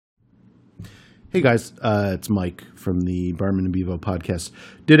Hey guys, it's Mike from the Barman and Bevo podcast.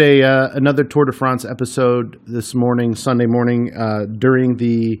 Did another Tour de France episode this morning, Sunday morning, during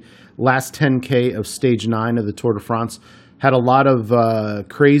the last 10K of Stage 9 of the Tour de France. Had a lot of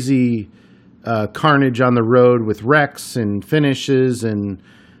crazy carnage on the road with wrecks and finishes and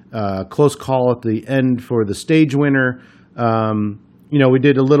close call at the end for the stage winner. We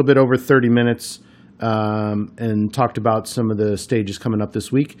did a little bit over 30 minutes and talked about some of the stages coming up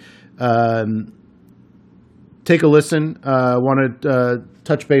this week. Take a listen. I want to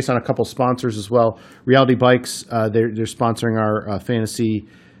touch base on a couple sponsors as well. Reality Bikes, they're sponsoring our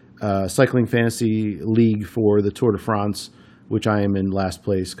cycling fantasy league for the Tour de France, which I am in last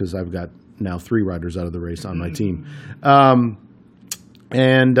place because I've got now 3 riders out of the race on my team.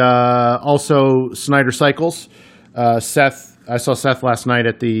 And also Snyder Cycles. Seth, I saw Seth last night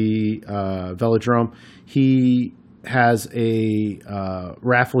at the Velodrome. He has a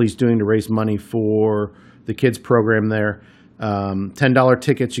raffle he's doing to raise money for the kids program there. $10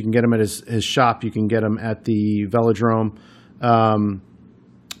 tickets. You can get them at his shop. You can get them at the Velodrome.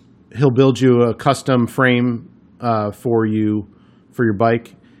 He'll build you a custom frame for your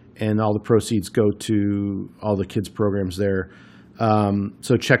bike, and all the proceeds go to all the kids programs there.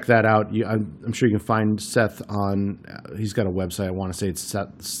 So check that out. I'm sure you can find Seth on. He's got a website. I want to say it's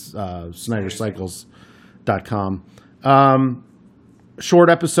SnyderCycles.com. Short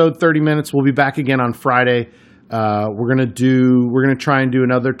episode, 30 minutes. We'll be back again on Friday. We're gonna try and do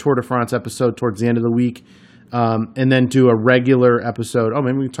another Tour de France episode towards the end of the week, and then do a regular episode. Oh,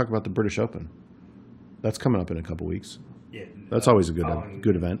 maybe we can talk about the British Open. That's coming up in a couple weeks. Yeah, that's always a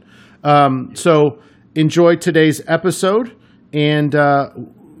good event. So enjoy today's episode, and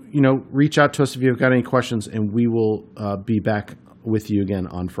reach out to us if you've got any questions, and we will be back with you again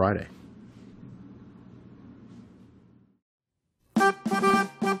on Friday.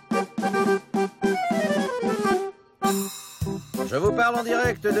 Je vous parle en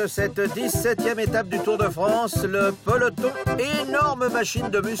direct de cette 17e étape du Tour de France. Le peloton, énorme machine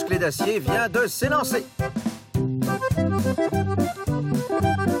de muscles et d'acier, vient de s'élancer.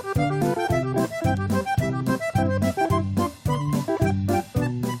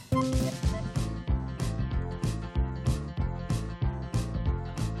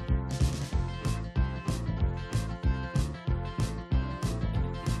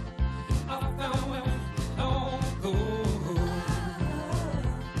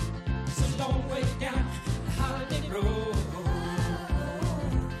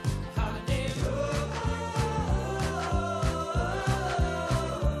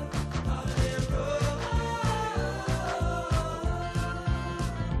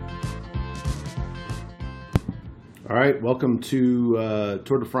 All right, welcome to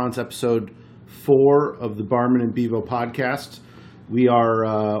Tour de France episode 4 of the Barman and Bevo podcast. We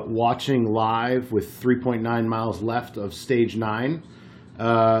are watching live with 3.9 miles left of Stage 9.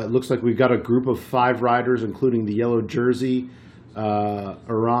 It looks like we've got a group of 5 riders, including the yellow jersey,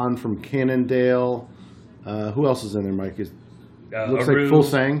 Iran from Cannondale. Who else is in there, Mike? Looks Aru, like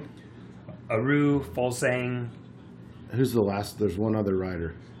Fulsang. Aru, Fulsang. Who's the last? There's one other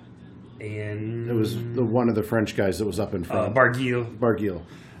rider. And it was one of the French guys that was up in front. Barguil.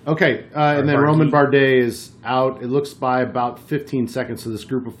 Okay, and then Roman Bardet is out. It looks by about 15 seconds, so this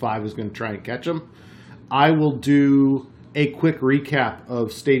group of 5 is going to try and catch him. I will do a quick recap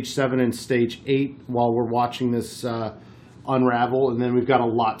of Stage 7 and Stage 8 while we're watching this unravel, and then we've got a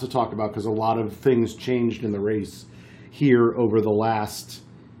lot to talk about because a lot of things changed in the race here over the last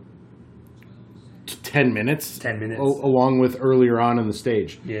 10 minutes. 10 minutes. Along with earlier on in the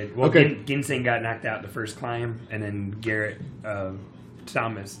stage. Yeah. Well, okay. Ginseng got knocked out the first climb, and then Garrett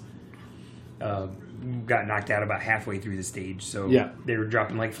Thomas got knocked out about halfway through the stage. So yeah, they were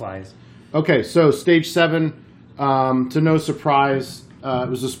dropping like flies. Okay, so Stage 7, to no surprise, it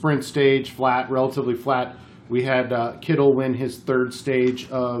was a sprint stage, relatively flat. We had Kittel win his 3rd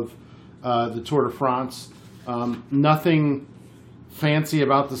stage of the Tour de France. Nothing fancy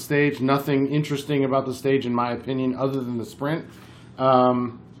about the stage, nothing interesting about the stage in my opinion other than the sprint,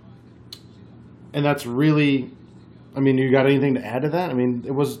 and that's really, I mean, you got anything to add to that? I mean,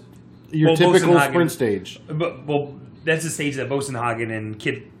 it was your typical sprint stage, but that's the stage that Bosenhagen and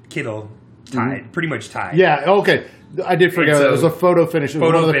Kittel tied, pretty much tied. Yeah, okay, I did forget. Right, so it was a photo finish. It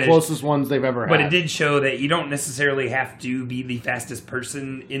was one of the closest ones they've ever had. But it did show that you don't necessarily have to be the fastest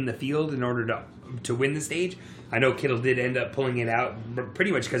person in the field in order to win the stage. I know Kittel did end up pulling it out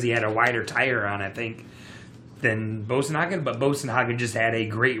pretty much because he had a wider tire on, I think, than Bosenhagen. But Bosenhagen just had a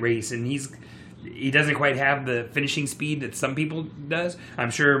great race, and he's he doesn't quite have the finishing speed that some people does.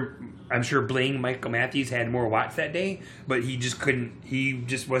 I'm sure Michael Matthews had more watts that day, but he just couldn't. He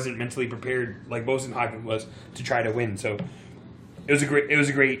just wasn't mentally prepared like Boasson Hagen was to try to win. So it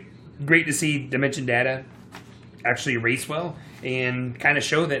was great to see Dimension Data actually race well and kind of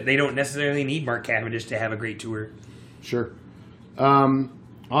show that they don't necessarily need Mark Cavendish to have a great tour. Sure.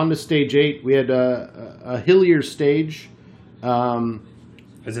 On to stage 8, we had a hillier stage.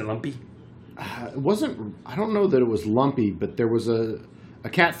 Was it lumpy? It wasn't. I don't know that it was lumpy, but there was a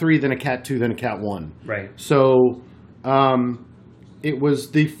Cat 3, then a Cat 2, then a Cat 1. Right. So it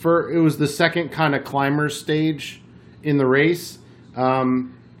was the second kind of climber stage in the race.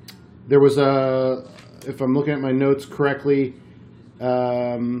 There was if I'm looking at my notes correctly,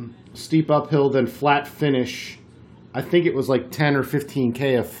 steep uphill, then flat finish. I think it was like 10 or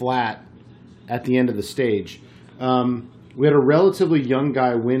 15K of flat at the end of the stage. We had a relatively young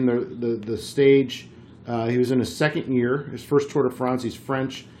guy win the stage. He was in his second year, his first Tour de France. He's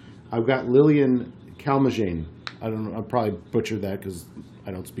French. I've got Lilian Calmagene. I don't know. I probably butchered that because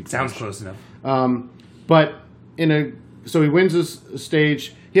I don't speak Sounds French. close enough. But so he wins his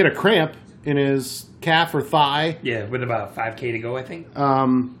stage. He had a cramp in his calf or thigh. Yeah, with about 5K to go, I think.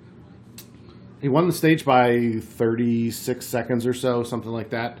 He won the stage by 36 seconds or so, something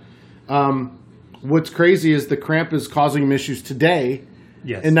like that. What's crazy is the cramp is causing him issues today.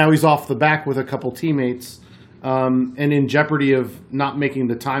 Yes. And now he's off the back with a couple teammates and in jeopardy of not making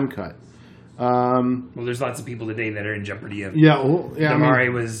the time cut. Well, there's lots of people today that are in jeopardy of.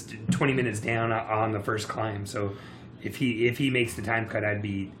 Damari was 20 minutes down on the first climb, so if he makes the time cut, I'd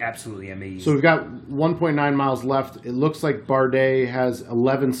be absolutely amazed. So we've got 1.9 miles left. It looks like Bardet has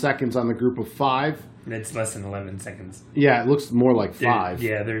 11 seconds on the group of 5. That's less than 11 seconds. Yeah, it looks more like 5.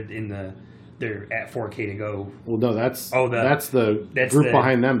 They're at 4K to go. Well, no, that's the group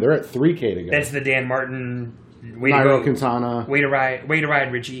behind them. They're at 3K to go. That's the Dan Martin. Nairo Quintana. Way to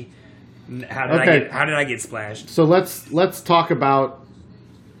ride, Richie. How did I get splashed? So let's talk about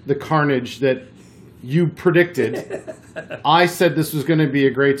the carnage that you predicted. I said this was going to be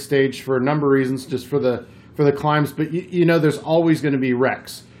a great stage for a number of reasons, just for the climbs. But there's always going to be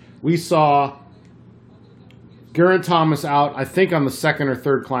wrecks. We saw Geraint Thomas out, I think, on the second or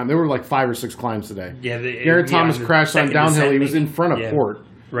third climb. There were like 5 or 6 climbs today. Yeah, Geraint Thomas crashed on downhill. He was in front of Port.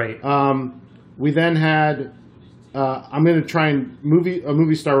 Right. We then had, I'm going to try and a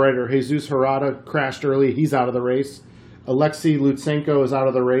movie star writer, Jesus Harada, crashed early. He's out of the race. Alexei Lutsenko is out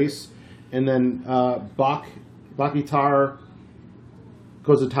of the race. And then Bakitar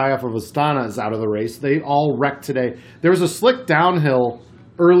Kozatayev of Astana is out of the race. They all wrecked today. There was a slick downhill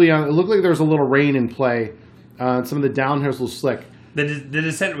early on. It looked like there was a little rain in play. Some of the downhills were slick. The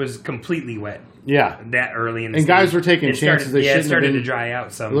descent was completely wet. Yeah. That early in the And stage. guys were taking chances. It started to dry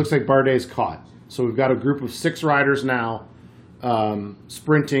out some. It looks like Bardet's caught. So we've got a group of 6 riders now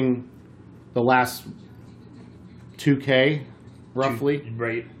sprinting the last 2K, roughly.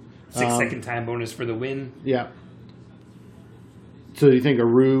 Right. 6-second time bonus for the win. Yeah. So do you think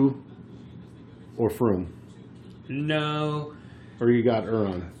Aru or Froome? No. Or you got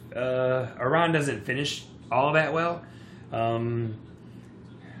Uran? Uran doesn't finish all that well. Man,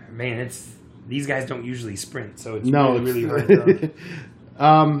 these guys don't usually sprint, so it's really hard.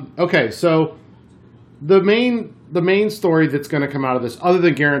 Okay, so the main story that's going to come out of this, other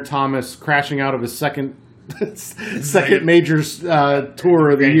than Geraint Thomas crashing out of his second major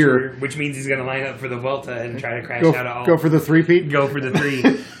tour of the year, which means he's going to line up for the Vuelta and try to crash out of all. Go for the three-peat? Go for the 3.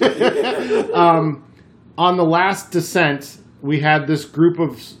 On the last descent, we had this group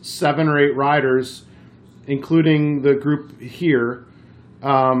of 7 or 8 riders, including the group here,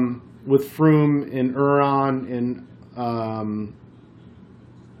 with Froome and Uran and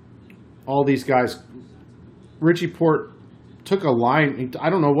all these guys. Richie Porte took a line. I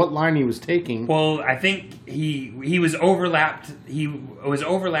don't know what line he was taking. Well, I think he was overlapped. He was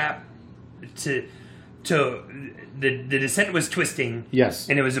overlapped to the descent was twisting. Yes,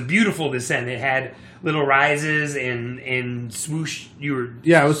 and it was a beautiful descent. It had little rises and swoosh. It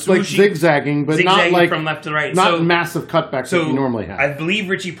was like zigzagging, but not like from left to right. Not massive cutbacks that you normally have. I believe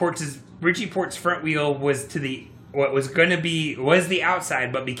Richie Porte's front wheel was to what was going to be the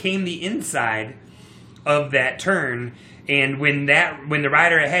outside, but became the inside of that turn. And when the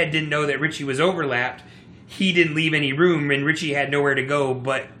rider ahead didn't know that Richie was overlapped, he didn't leave any room, and Richie had nowhere to go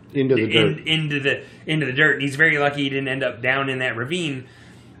but into the dirt. Into the dirt. And he's very lucky he didn't end up down in that ravine.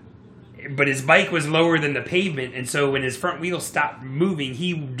 But his bike was lower than the pavement, and so when his front wheel stopped moving,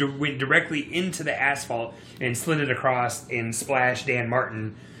 he went directly into the asphalt and slid it across and splashed Dan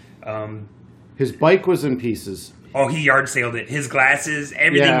Martin. His bike was in pieces. Oh, he yard sailed it. His glasses,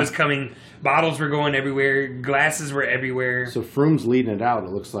 everything was coming. Bottles were going everywhere. Glasses were everywhere. So Froome's leading it out,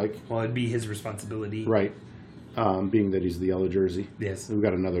 it looks like. Well, it'd be his responsibility. Right. Being that he's the yellow jersey. Yes. We've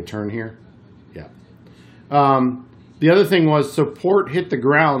got another turn here. Yeah. The other thing was, so Port hit the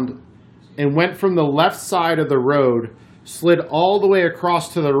ground and went from the left side of the road, slid all the way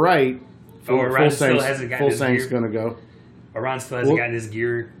across to the right. Aran still hasn't gotten his Full-Sang's gear. going to go. Aran still hasn't gotten his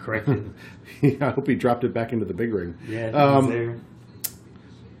gear corrected. I hope he dropped it back into the big ring. Yeah, he's there.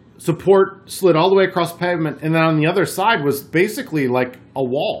 So Port slid all the way across the pavement, and then on the other side was basically like a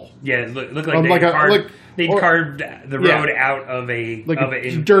wall. Yeah, it looked like they'd carved the road out of a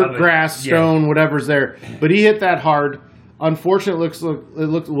dirt, grass, stone, whatever's there. But he hit that hard. Unfortunately, it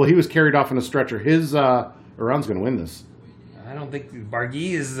looks well. He was carried off in a stretcher. His Aran's going to win this. I don't think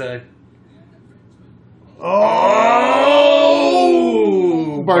Barguil is.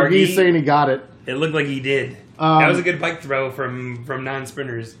 Barguil's saying he got it. It looked like he did. That was a good bike throw from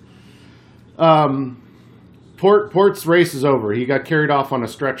non-sprinters. Port's race is over. He got carried off on a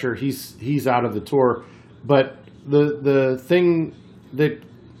stretcher. He's out of the tour. But the thing that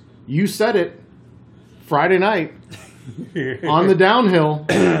you said it Friday night on the downhill,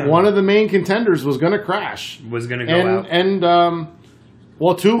 one of the main contenders was going to crash. Was going to go out. And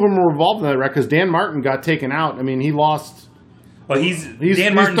well, two of them were involved in that wreck because Dan Martin got taken out. I mean, he lost. Well, he's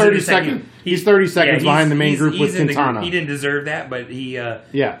 30 seconds. He's 30 seconds behind the main group with Quintana. He didn't deserve that, but he.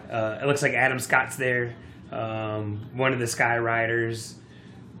 It looks like Adam Scott's there. One of the Sky Riders.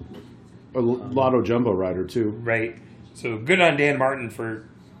 A Lotto Jumbo rider too. Right. So good on Dan Martin for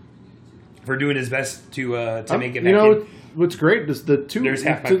doing his best to make it back in. What's great is the two. There's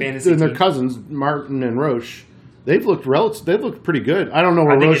half my fantasy and their team. cousins, Martin and Roche. They've looked pretty good. I don't know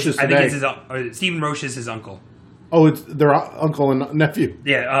where Roche is today. I think it's Stephen Roche is his uncle. Oh, it's their uncle and nephew.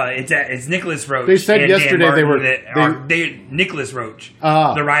 Yeah, it's Nicholas Roche. They said yesterday Nicholas Roche,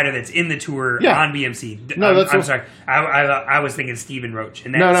 the rider that's in the tour on BMC. I'm sorry, I was thinking Stephen Roche,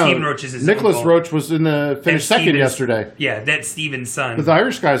 and Stephen Roche is his Nicholas uncle. Roche was in the finished second yesterday. Yeah, that's Stephen's son. But the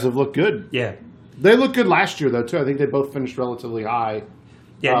Irish guys have looked good. Yeah, they looked good last year though too. I think they both finished relatively high.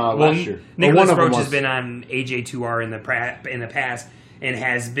 Yeah, last year. Nicholas Roche has been on AJ2R in the past and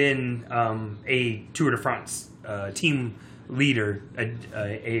has been a Tour de France team leader,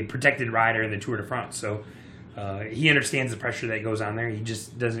 a protected rider in the Tour de France. So he understands the pressure that goes on there. He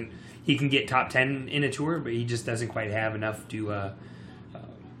just doesn't. He can get top 10 in a tour, but he just doesn't quite have enough to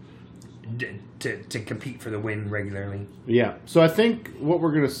compete for the win regularly. Yeah. So I think what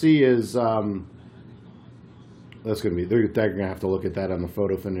we're going to see is. That's going to be. They're going to have to look at that on the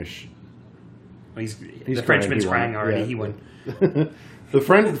photo finish. Well, the Frenchman's crying already. Yeah. He won. The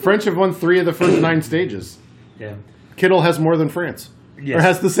French have won 3 of the first 9 stages. Yeah. Kittel has more than France. Yes. Or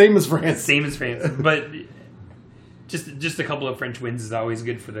has the same as France. Same as France, but just a couple of French wins is always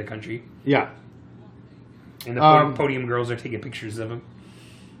good for the country. Yeah. And the podium girls are taking pictures of him.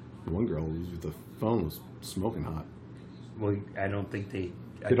 One girl with the phone was smoking hot. Well, I don't think they.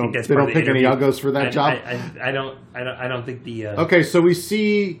 They don't pick any uggos for that job. I don't think the. Okay, so we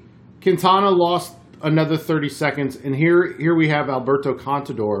see Quintana lost another 30 seconds, and here we have Alberto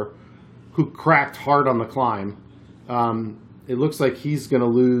Contador, who cracked hard on the climb. It looks like he's going to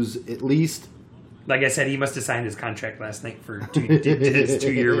lose at least. Like I said, he must have signed his contract last night for his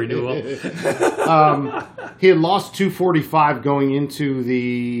 2-year renewal. He had lost 2:45 going into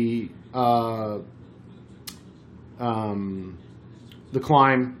the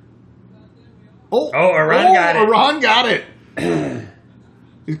climb. Aran got it. Aran got it.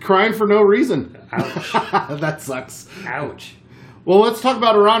 He's crying for no reason. Ouch. That sucks. Ouch. Well, let's talk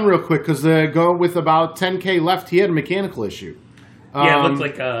about Aran real quick because going with about 10K left, he had a mechanical issue. Yeah, it looked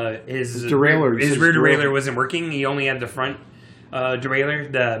like his derailleur. His rear derailleur wasn't working. He only had the front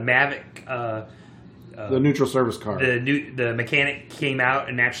derailleur. The Mavic. The neutral service car. The mechanic came out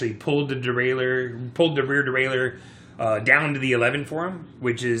and actually pulled the rear derailleur down to the 11 for him,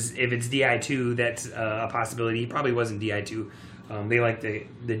 which is, if it's Di2, that's a possibility. He probably wasn't Di2. They like the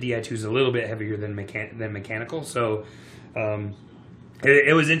Di2 is a little bit heavier than mechanical, so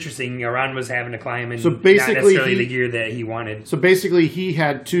it was interesting. Aran was having to climb and not necessarily the gear that he wanted. So basically, he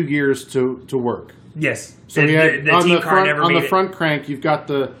had 2 gears to work. Yes. So he had on the front crank, you've got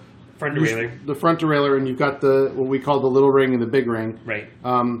the front derailleur, and you've got what we call the little ring and the big ring. Right.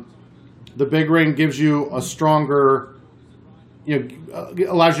 The big ring gives you a stronger,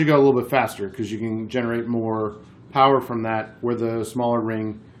 allows you to go a little bit faster because you can generate more power from that, where the smaller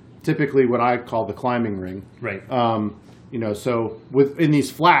ring, typically what I call the climbing ring. Right. So in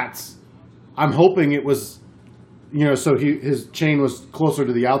these flats, I'm hoping it was so his chain was closer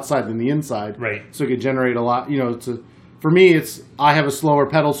to the outside than the inside. Right. So he could generate a lot, for me, I have a slower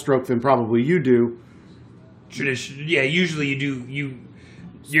pedal stroke than probably you do. Usually you do,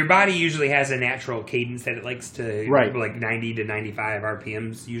 your body usually has a natural cadence that it likes to, like 90 to 95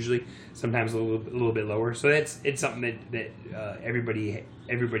 RPMs usually, sometimes a little bit lower. So it's something that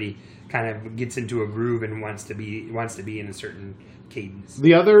everybody kind of gets into a groove and wants to be in a certain cadence.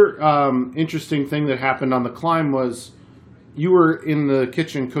 The other interesting thing that happened on the climb was you were in the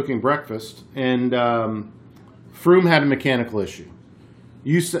kitchen cooking breakfast, and Froome had a mechanical issue.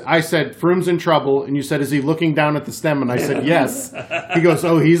 I said, Froome's in trouble, and you said, is he looking down at the stem? And I said, yes. He goes,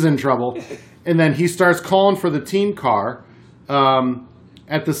 oh, he's in trouble. And then he starts calling for the team car.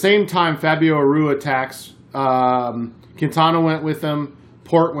 At the same time, Fabio Aru attacks. Quintana went with him.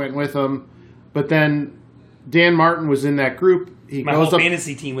 Port went with him. But then Dan Martin was in that group. My whole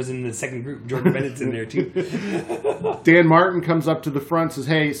fantasy team was in the second group. Jordan Bennett's in there, too. Dan Martin comes up to the front, says,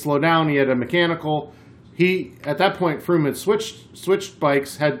 hey, slow down. He had a mechanical. At that point, Froome had switched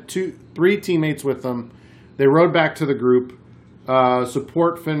bikes, had 3 teammates with them. They rode back to the group.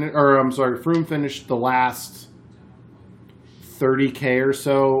 Froome finished the last 30K or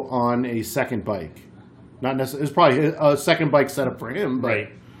so on a second bike. Not necessarily. It was probably a second bike set up for him, but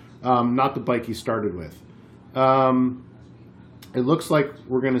not the bike he started with. It looks like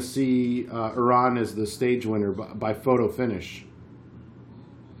we're going to see Iran as the stage winner by photo finish.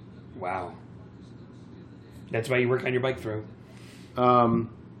 Wow. That's why you work on your bike throw.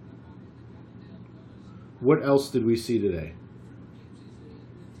 What else did we see today?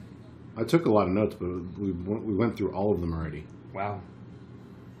 I took a lot of notes, but we went through all of them already. Wow.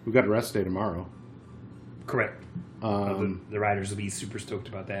 We've got a rest day tomorrow. Correct. The riders will be super stoked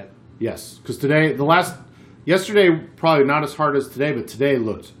about that. Yes, because yesterday probably not as hard as today, but today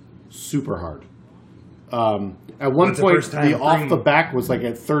looked super hard. At one point, the off the back was like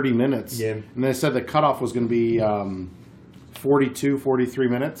at 30 minutes. Yeah. And they said the cutoff was going to be 42, 43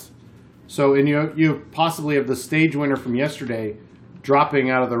 minutes. So, and you possibly have the stage winner from yesterday dropping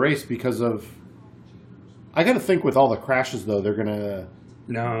out of the race because of... I got to think with all the crashes, though, they're going to...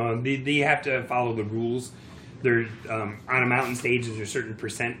 No, they have to follow the rules. They're on a mountain stage, there's a certain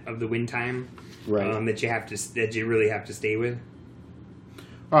percent of the wind time that you really have to stay with.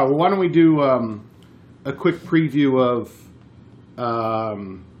 All right, well, why don't we do... a quick preview of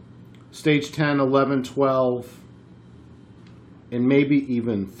stage 10, 11, 12, and maybe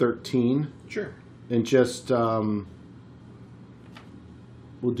even 13. Sure. And just, we'll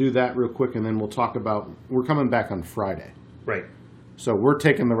do that real quick, and then we'll talk about, we're coming back on Friday. Right. So we're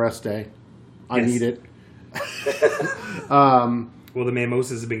taking the rest day. I need it. Well, the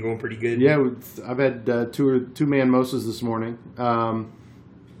Manmosas have been going pretty good. Yeah, I've had two Manmosas this morning.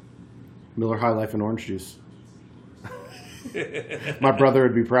 Miller High Life and orange juice. My brother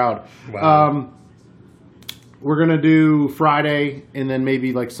would be proud. Wow. We're going to do Friday and then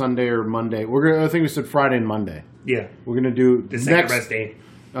maybe like Sunday or Monday. I think we said Friday and Monday. Yeah. We're going to do the next rest day.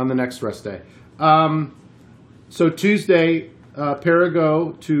 On the next rest day. So Tuesday,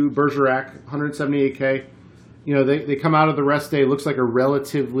 Perigo to Bergerac, 178K. They come out of the rest day. It looks like a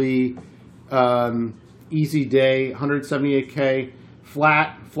relatively easy day, 178K.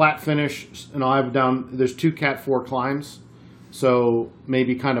 Flat finish, and I'll have down. There's 2 Cat 4 climbs, so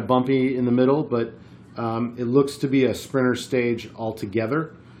maybe kind of bumpy in the middle, but it looks to be a sprinter stage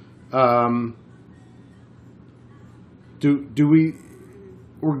altogether. We're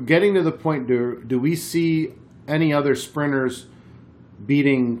getting to the point. Do we see any other sprinters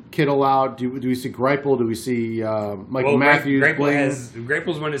beating Kittle out? Do we see Greipel? Do we see Michael Matthews?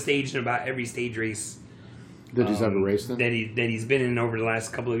 Greipel's won a stage in about every stage race that he's ever raced in? That he's been in over the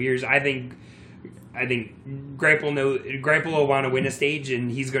last couple of years. I think Greipel will want to win a stage, and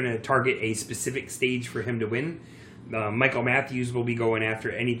he's going to target a specific stage for him to win. Michael Matthews will be going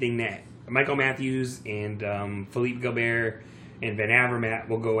after anything that Michael Matthews and Philippe Gilbert and Van Avermaet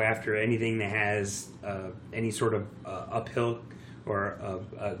will go after anything that has any sort of uphill or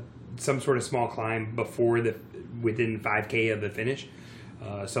some sort of small climb within 5K of the finish.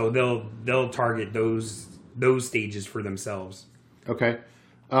 So they'll target those stages for themselves. Okay.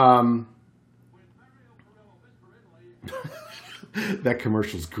 That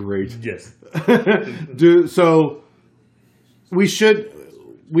commercial's great. Yes. So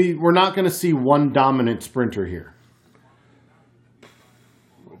we're not going to see one dominant sprinter here.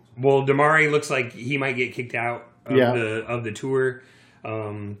 Well, Damari looks like he might get kicked out of the tour.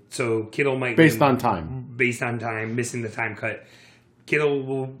 So Kittle might based on time, missing the time cut. Kittle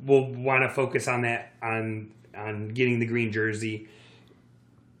will want to focus on that, on getting the green jersey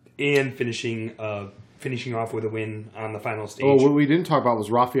and finishing finishing off with a win on the final stage. Oh, what we didn't talk about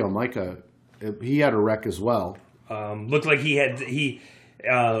was Rafael Micah. He had a wreck as well. Looked like he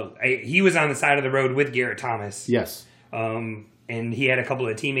was on the side of the road with Garrett Thomas. Yes. And he had a couple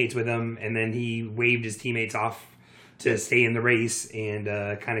of teammates with him, and then he waved his teammates off to stay in the race and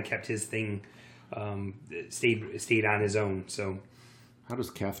kind of kept his thing, stayed on his own. So, how does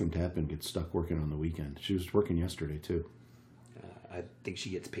Catherine Tappan get stuck working on the weekend? She was working yesterday too. I think she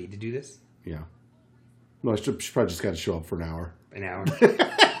gets paid to do this. Yeah. No, she probably just got to show up for an hour. An hour.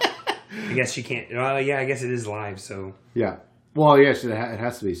 I guess she can't. Yeah, I guess it is live. So yeah. Well, yeah, it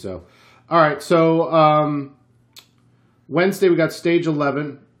has to be. So, all right. So Wednesday we got stage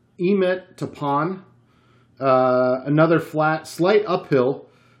 11, Emet to Pon. Another flat, slight uphill.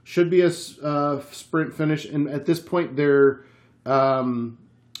 Should be a sprint finish, and at this point they're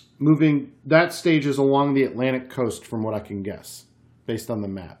moving. That stage is along the Atlantic coast, from what I can guess, based on the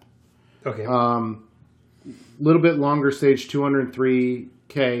map. okay. Little bit longer stage,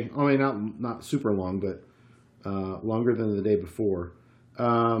 203K. I mean, not super long, but longer than the day before.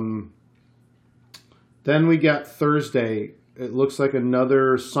 Then we got Thursday. It looks like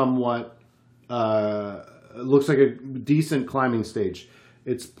another somewhat. It looks like a decent climbing stage.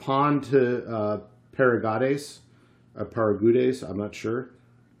 It's Pond to Paragudes. I'm not sure.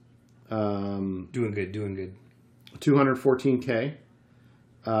 Doing good. 214K.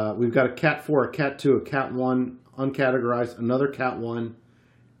 We've got a Cat 4, a Cat 2, a Cat 1, uncategorized, another Cat 1,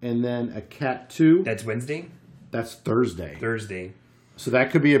 and then a Cat 2. That's Wednesday? That's Thursday. Thursday. So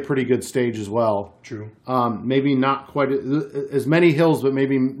that could be a pretty good stage as well. True. Maybe not quite as many hills, but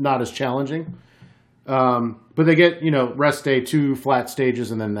maybe not as challenging. But they get, rest day, 2 flat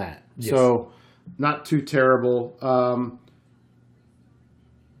stages, and then that. Yes. So not too terrible.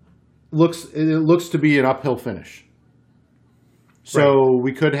 It looks to be an uphill finish. So right.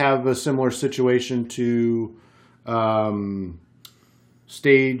 We could have a similar situation to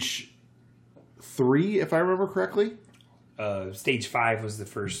stage 3, if I remember correctly. Stage 5 was the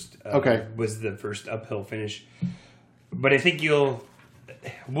first. Okay. Was the first uphill finish, but I think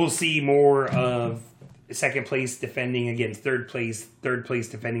we'll see more of second place defending against third place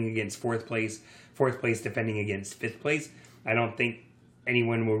defending against fourth place defending against fifth place. I don't think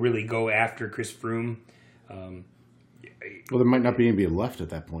anyone will really go after Chris Froome. Well, there might not be anybody left at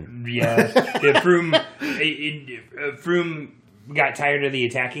that point. Yeah, Froome got tired of the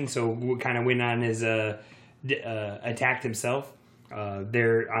attacking, so kind of went on his attacked himself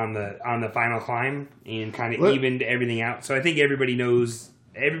there on the final climb and kind of evened everything out. So I think everybody knows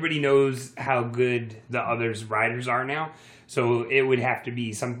how good the others riders are now. So it would have to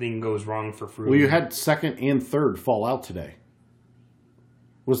be something goes wrong for Froome. Well, you had second and third fall out today.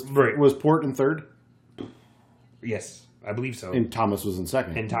 Was Port in third? Yes, I believe so. And Thomas was in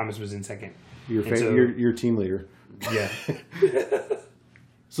second. Your team leader. Yeah.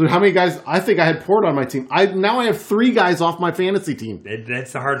 So how many guys? I think I had Port on my team. Now I have 3 guys off my fantasy team.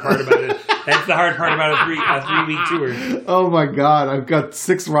 That's the hard part about it. That's the hard part about a 3-week tour. Oh my God! I've got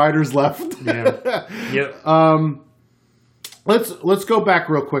 6 riders left. Yeah. Yep. Let's go back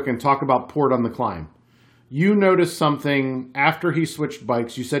real quick and talk about Port on the climb. You noticed something after he switched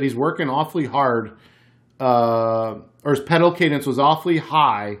bikes. You said he's working awfully hard, or his pedal cadence was awfully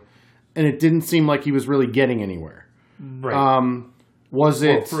high, and it didn't seem like he was really getting anywhere. Right. Was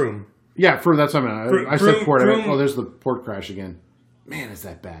it Froome? Yeah, Froome. That's what I mean. I said Port. Froome. There's the Port crash again. Man, is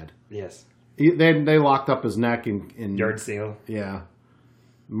that bad? Yes. They locked up his neck in yard sale. Yeah.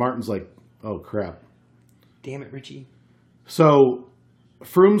 Martin's like, oh crap. Damn it, Richie. So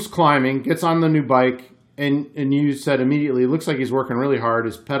Froome's climbing, gets on the new bike, and you said immediately, it looks like he's working really hard.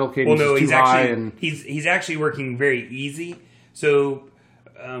 His pedal cadence is too high. He's actually working very easy. So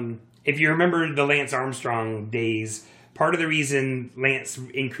if you remember the Lance Armstrong days, part of the reason Lance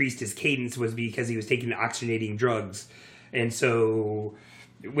increased his cadence was because he was taking oxygenating drugs. And so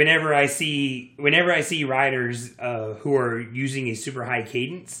whenever I see riders who are using a super high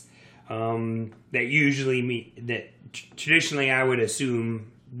cadence, that traditionally I would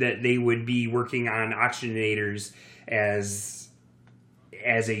assume that they would be working on oxygenators as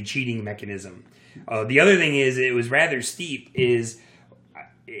a cheating mechanism. The other thing is, it was rather steep, is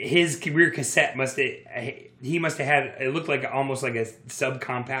his rear cassette must have had, it looked like almost like a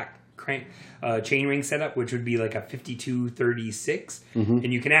subcompact crank chainring setup, which would be like a 5236,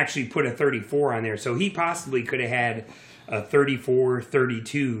 and you can actually put a 34 on there. So he possibly could have had a 34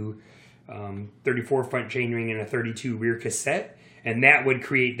 32 34 front chainring and a 32 rear cassette, and that would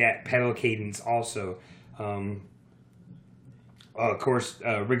create that pedal cadence also. Of course,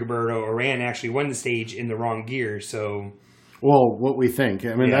 Rigoberto Urán actually won the stage in the wrong gear, so Well, what we think.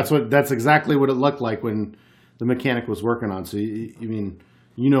 I mean, Yeah. that's exactly what it looked like when the mechanic was working on. So, you mean,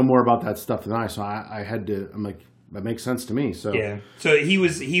 you know more about that stuff than I. So I had to. I'm like, that makes sense to me. So Yeah. So he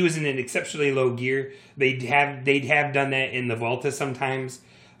was in an exceptionally low gear. They'd have done that in the Volta sometimes.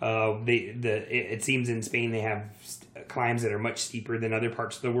 It seems in Spain they have climbs that are much steeper than other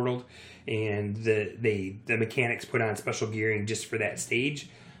parts of the world, and the mechanics put on special gearing just for that stage.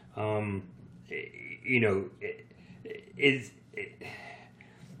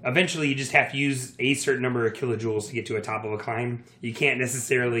 Eventually you just have to use a certain number of kilojoules to get to a top of a climb. You can't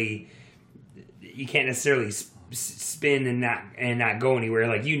necessarily spin and not go anywhere.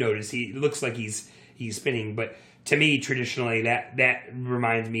 Like you notice, it looks like he's spinning, but to me, traditionally, that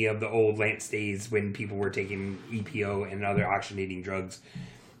reminds me of the old Lance days when people were taking EPO and other oxygenating drugs.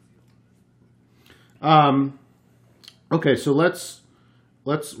 Okay, so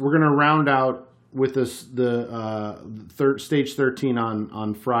we're gonna round out with this stage 13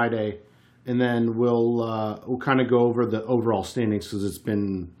 on Friday, and then we'll kind of go over the overall standings because it's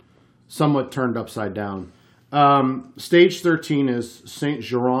been somewhat turned upside down. Stage 13 is Saint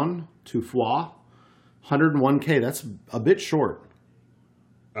Geron to Foix, 101K. That's a bit short.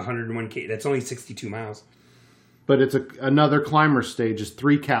 101K. That's only 62 miles. But it's another climber stage. Is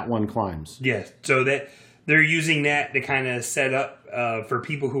 3 Cat 1 climbs. Yes. So that they're using that to kind of set up for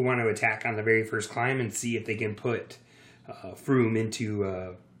people who want to attack on the very first climb and see if they can put Froome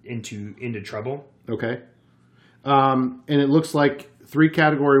into trouble. Okay. And it looks like 3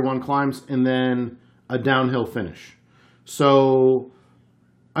 Category 1 climbs and then a downhill finish. So,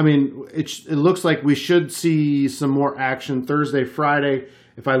 I mean, it looks like we should see some more action Thursday, Friday.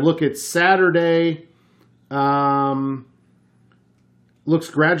 If I look at Saturday, looks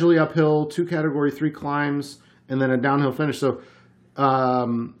gradually uphill, 2 Category 3 climbs, and then a downhill finish. So,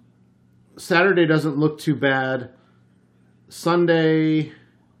 Saturday doesn't look too bad. Sunday,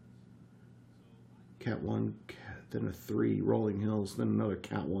 Cat 1, then a 3, rolling hills, then another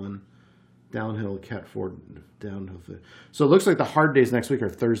Cat 1, downhill, Cat 4, downhill. So it looks like the hard days next week are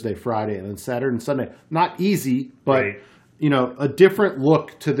Thursday, Friday, and then Saturday and Sunday. Not easy, but, Right. A different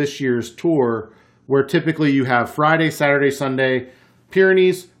look to this year's tour where typically you have Friday, Saturday, Sunday,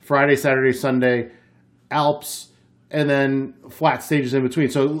 Pyrenees, Friday, Saturday, Sunday, Alps, and then flat stages in between.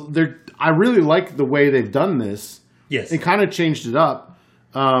 So I really like the way they've done this. Yes. It kind of changed it up.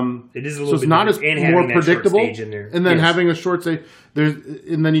 It is a little so it's bit not as different. And more having that short predictable, stage in there. and then Yes. having a short stage.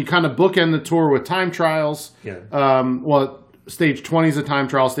 And then you kind of bookend the tour with time trials. Yeah. Stage 20 is a time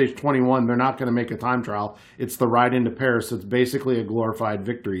trial. Stage 21, they're not going to make a time trial. It's the ride into Paris. So it's basically a glorified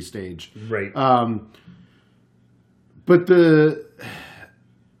victory stage. Right. But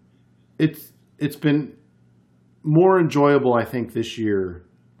it's been more enjoyable, I think, this year.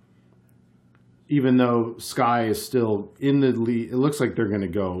 Even though Sky is still in the lead, it looks like they're going to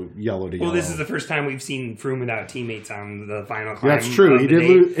go yellow to yellow. Well, this is the first time we've seen Froome without teammates on the final climb. That's true. He did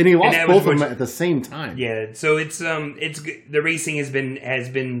lose, and he lost that both was of them at the same time. Yeah, so it's good. The racing has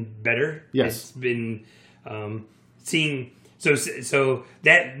been better. Yes. It's been seeing so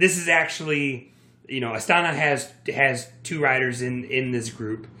that this is actually, Astana has 2 riders in this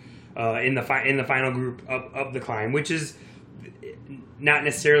group in the final group up the climb, which is not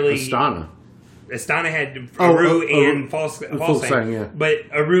necessarily Astana had Aru and Falsang, yeah. But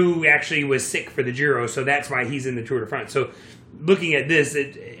Aru actually was sick for the Giro, so that's why he's in the Tour de France. So looking at this,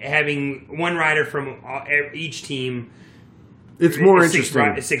 having one rider from each team, it's more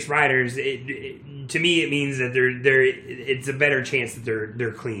interesting. 6 riders. To me, it means that it's a better chance that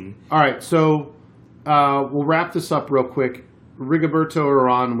they're clean. All right, so we'll wrap this up real quick. Rigoberto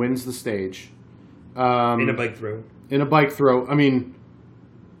Urán wins the stage In a bike throw. In a bike throw. I mean,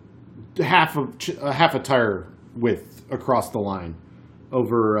 half a tire width across the line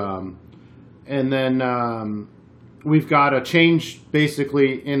over, and then we've got a change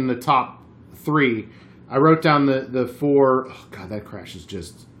basically in the top 3. I wrote down the 4. Oh God, that crash is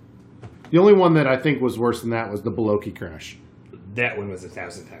just the only one that I think was worse than that was the Boloki crash. That one was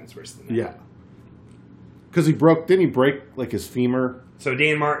 1,000 times worse than that. Yeah, because didn't he break like his femur? So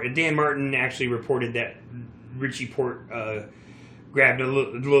Dan Martin actually reported that Richie Port grabbed a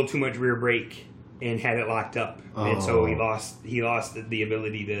little too much rear brake and had it locked up, and so he lost the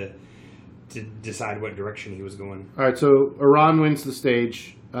ability to decide what direction he was going. All right, so Urán wins the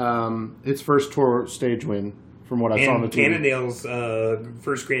stage, his first tour stage win from what I saw on the TV. Cannondale's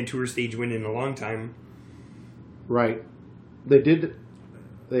first Grand Tour stage win in a long time. Right, they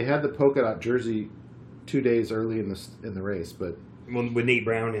had the polka dot jersey 2 days early in the race, but with Nate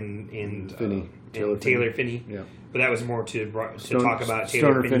Brown and Finney. Taylor Finney. Yeah. But that was more to talk about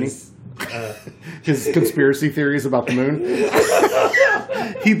Taylor Finney's His conspiracy theories about the moon.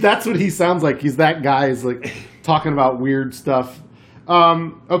 That's what he sounds like. He's that guy. Is like talking about weird stuff.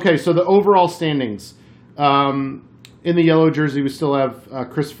 Okay, so the overall standings. In the yellow jersey, we still have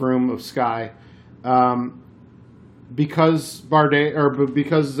Chris Froome of Sky. Because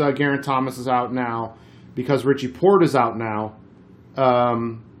Geraint Thomas is out now, because Richie Porte is out now.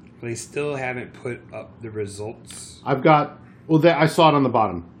 They still haven't put up the results. I've got. Well, I saw it on the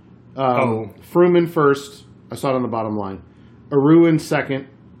bottom. Froome in first. I saw it on the bottom line. Aru in second.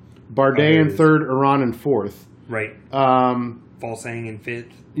 Bardet in third. Iran in fourth. Right. Volsang in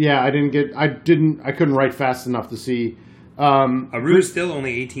fifth. Yeah, I couldn't write fast enough to see. Aru's still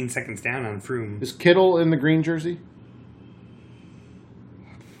only 18 seconds down on Froome. Is Kittle in the green jersey?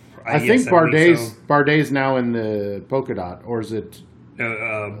 I think Bardet's now in the polka dot, or is it?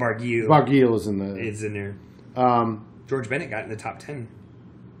 Barguil. Barguil is in the. Is in there. George Bennett got in the top 10.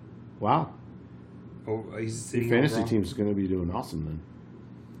 Wow. Oh, he's sitting. Your fantasy team's going to be doing awesome then.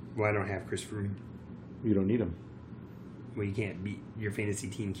 Well, I don't have Chris Froome. You don't need him. Well, you can't beat your fantasy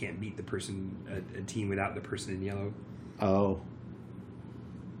team. Can't beat a team without the person in yellow. Oh.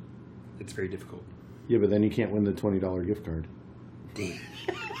 It's very difficult. Yeah, but then you can't win the $20 gift card. Damn.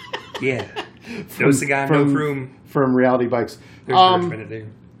 Yeah. No cigar, no Froome. From Reality Bikes. There's George Bennett there.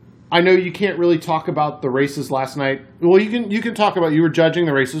 I know you can't really talk about the races last night. Well, you can talk about, you were judging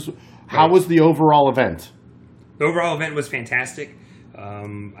the races. How was the overall event? The overall event was fantastic.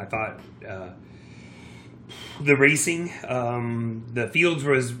 I thought the racing, the fields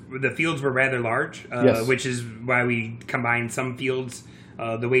were rather large, yes. Which is why we combined some fields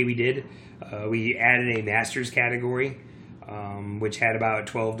the way we did. We added a Masters category, which had about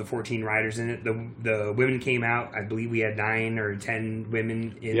 12 to 14 riders in it. The women came out. I believe we had 9 or 10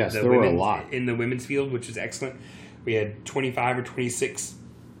 women in the women's field, which was excellent. We had 25 or 26.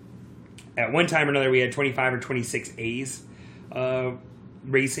 At one time or another, we had 25 or 26 A's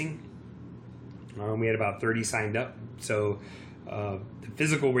racing. We had about 30 signed up. So the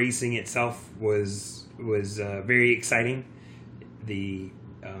physical racing itself was very exciting. It's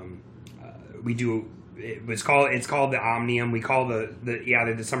called the Omnium. We call the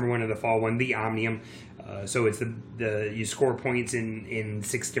either the summer one or the fall one the Omnium. So it's you score points in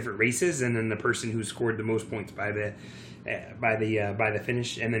 6 different races, and then the person who scored the most points by the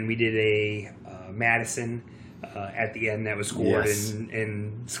finish. And then we did a Madison at the end that was scored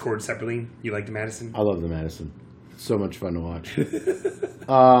and scored separately. You like the Madison? I love the Madison. It's so much fun to watch.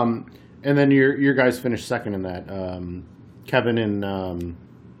 And then your guys finished second in that. Kevin and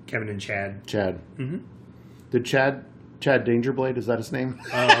Chad. Mm-hmm. Did Chad Dangerblade, is that his name?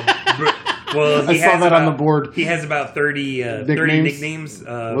 Well, I saw that on the board. He has about 30 nicknames.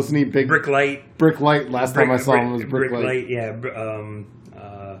 Wasn't he big? Brick Light. Brick Light. Last time I saw him was Brick Light. Yeah.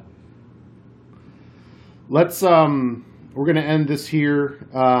 Let's. We're gonna end this here.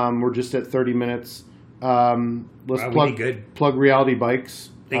 We're just at 30 minutes. Let's plug Reality Bikes.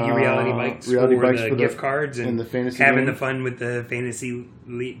 Thank you, Reality Bikes, for the gift cards and the fantasy having the fun with the fantasy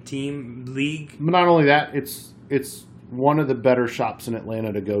team league. But not only that, it's one of the better shops in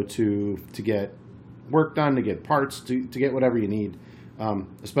Atlanta to go to get work done, to get parts, to get whatever you need,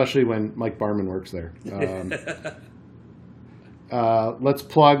 especially when Mike Barman works there. Let's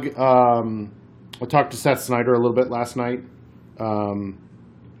plug. I talked to Seth Snyder a little bit last night.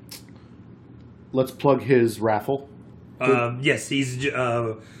 Let's plug his raffle. Yes, he's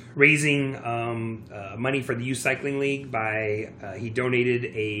raising money for the Youth Cycling League by he donated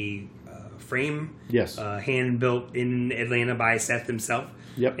a frame, hand built in Atlanta by Seth himself.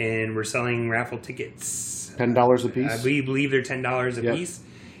 Yep. And we're selling raffle tickets, $10 a piece. I believe they're $10 a piece.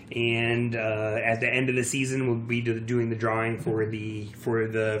 And at the end of the season, we'll be doing the drawing for the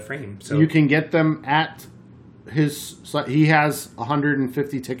frame. So you can get them at his. He has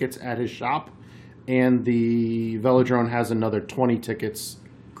 150 tickets at his shop. And the Velodrome has another 20 tickets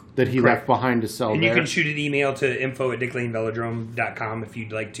that he left behind to sell. And you can shoot an email to info@dicklanevelodrome.com if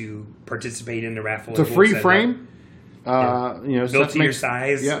you'd like to participate in the raffle. It's a free frame. Built to your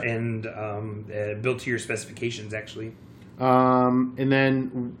size and built to your specifications, actually. And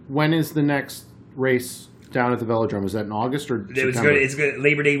then when is the next race down at the Velodrome? Is that in August or September? It's good.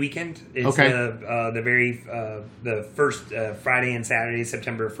 Labor Day weekend. It's the first Friday and Saturday,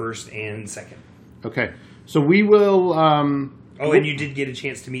 September 1st and 2nd. Okay, so we will. And you did get a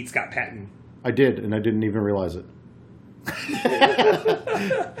chance to meet Scott Patton. I did, and I didn't even realize it.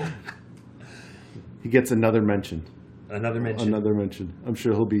 He gets another mention. Another mention. I'm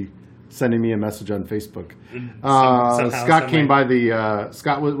sure he'll be sending me a message on Facebook. Scott came by the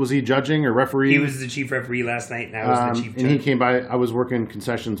Scott was he judging or referee? He was the chief referee last night, and I was the chief judge. And he came by. I was working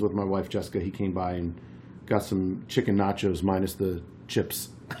concessions with my wife Jessica. He came by and got some chicken nachos minus the chips.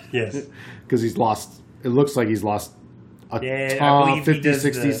 Yes, because he's lost. It looks like he's lost a ton, 50,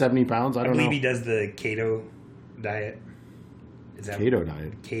 60, 70 pounds. I believe he does the keto diet. Is that keto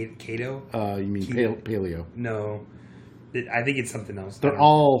diet? Keto? You mean paleo? No, I think it's something else. They're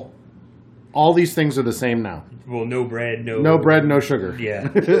all these things are the same now. Well, no bread, no sugar. Yeah,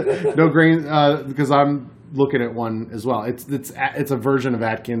 no grain. Because I'm looking at one as well. It's a version of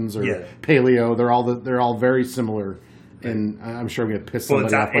Atkins or paleo. They're all very similar. And I'm sure I'm going to piss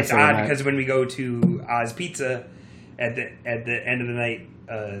somebody off. It's odd because when we go to Oz Pizza at the end of the night,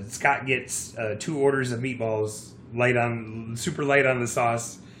 Scott gets 2 orders of meatballs, super light on the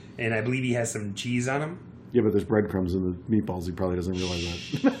sauce, and I believe he has some cheese on them. Yeah, but there's breadcrumbs in the meatballs. He probably doesn't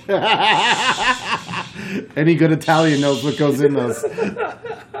realize that. Any good Italian knows what goes in those.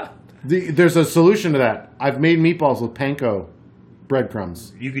 There's a solution to that. I've made meatballs with panko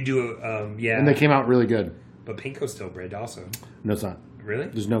breadcrumbs. You could do and they came out really good. But panko's still bread also. No, it's not. Really?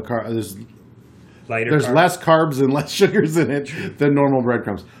 There's no There's carbs? less carbs and less sugars in it than normal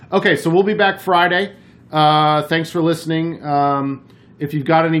breadcrumbs. Okay, so we'll be back Friday. Thanks for listening. If you've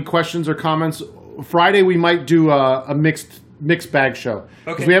got any questions or comments, Friday we might do a mixed bag show.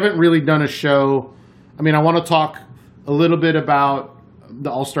 Because we haven't really done a show. I mean, I want to talk a little bit about the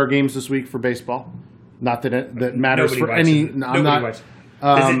All-Star games this week for baseball. Not that that matters for any. I'm not. Watches.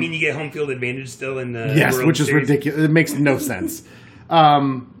 Does it mean you get home field advantage still in the yes, World which is Series? ridiculous. It makes no sense.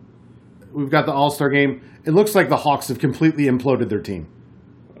 We've got the All-Star game. It looks like the Hawks have completely imploded their team.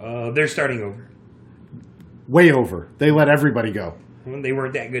 They're starting over. Way over. They let everybody go. Well, they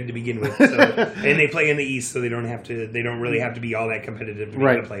weren't that good to begin with, and they play in the East, so they don't really have to be all that competitive to be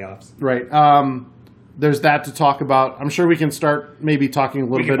in the playoffs. Right. There's that to talk about. I'm sure we can start maybe talking a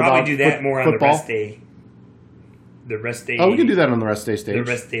little bit about football. We could probably do that more on the rest day. The rest day. Oh, we can do that on the rest day stage. The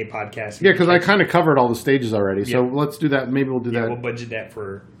rest day podcast. Yeah, because I kind of covered all the stages already. So let's do that. Maybe we'll do that. Yeah, we'll budget that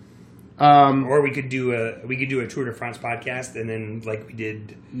for. Or we could do a Tour de France podcast, and then like we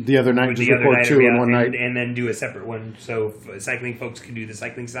did the other night, just record 2 in one night, and then do a separate one. So cycling folks can do the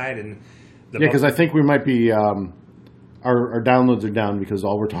cycling side, and because I think we might be our downloads are down because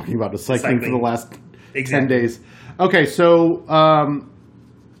all we're talking about is cycling. For the last 10 days. Okay, so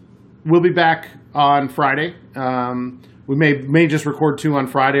we'll be back on Friday. We may just record 2 on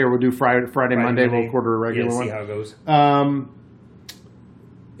Friday, or we'll do Friday Monday. We'll record a regular one. See how it goes.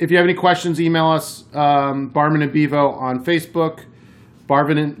 If you have any questions, email us, Barman and Bevo on Facebook,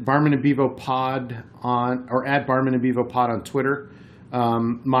 Barman and Bevo Pod or at Barman and Bevo Pod on Twitter.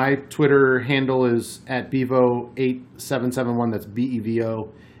 My Twitter handle is at Bevo8771. That's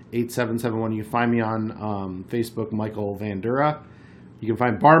BEVO 8771. You can find me on Facebook, Michael Vandura. You can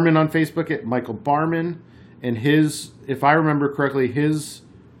find Barman on Facebook at Michael Barman. And if I remember correctly, his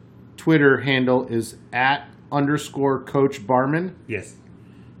Twitter handle is at _Coach Barman. Yes.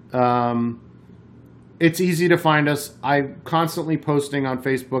 It's easy to find us. I'm constantly posting on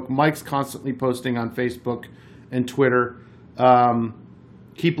Facebook. Mike's constantly posting on Facebook and Twitter.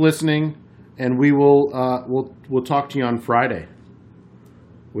 Keep listening, and we will we'll talk to you on Friday.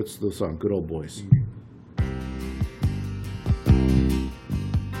 What's the song? Good Old Boys.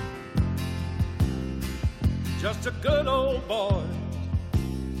 Just a good old boy,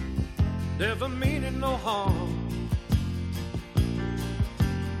 never meaning no harm.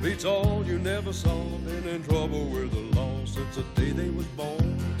 Beats all you never saw, been in trouble with the law since the day they was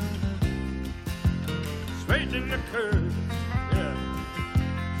born. Straightening the curves,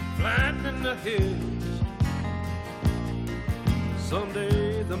 flattening the hills.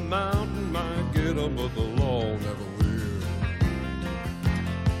 Someday the mountain might get 'em, but the law never will.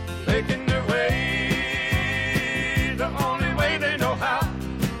 Making their way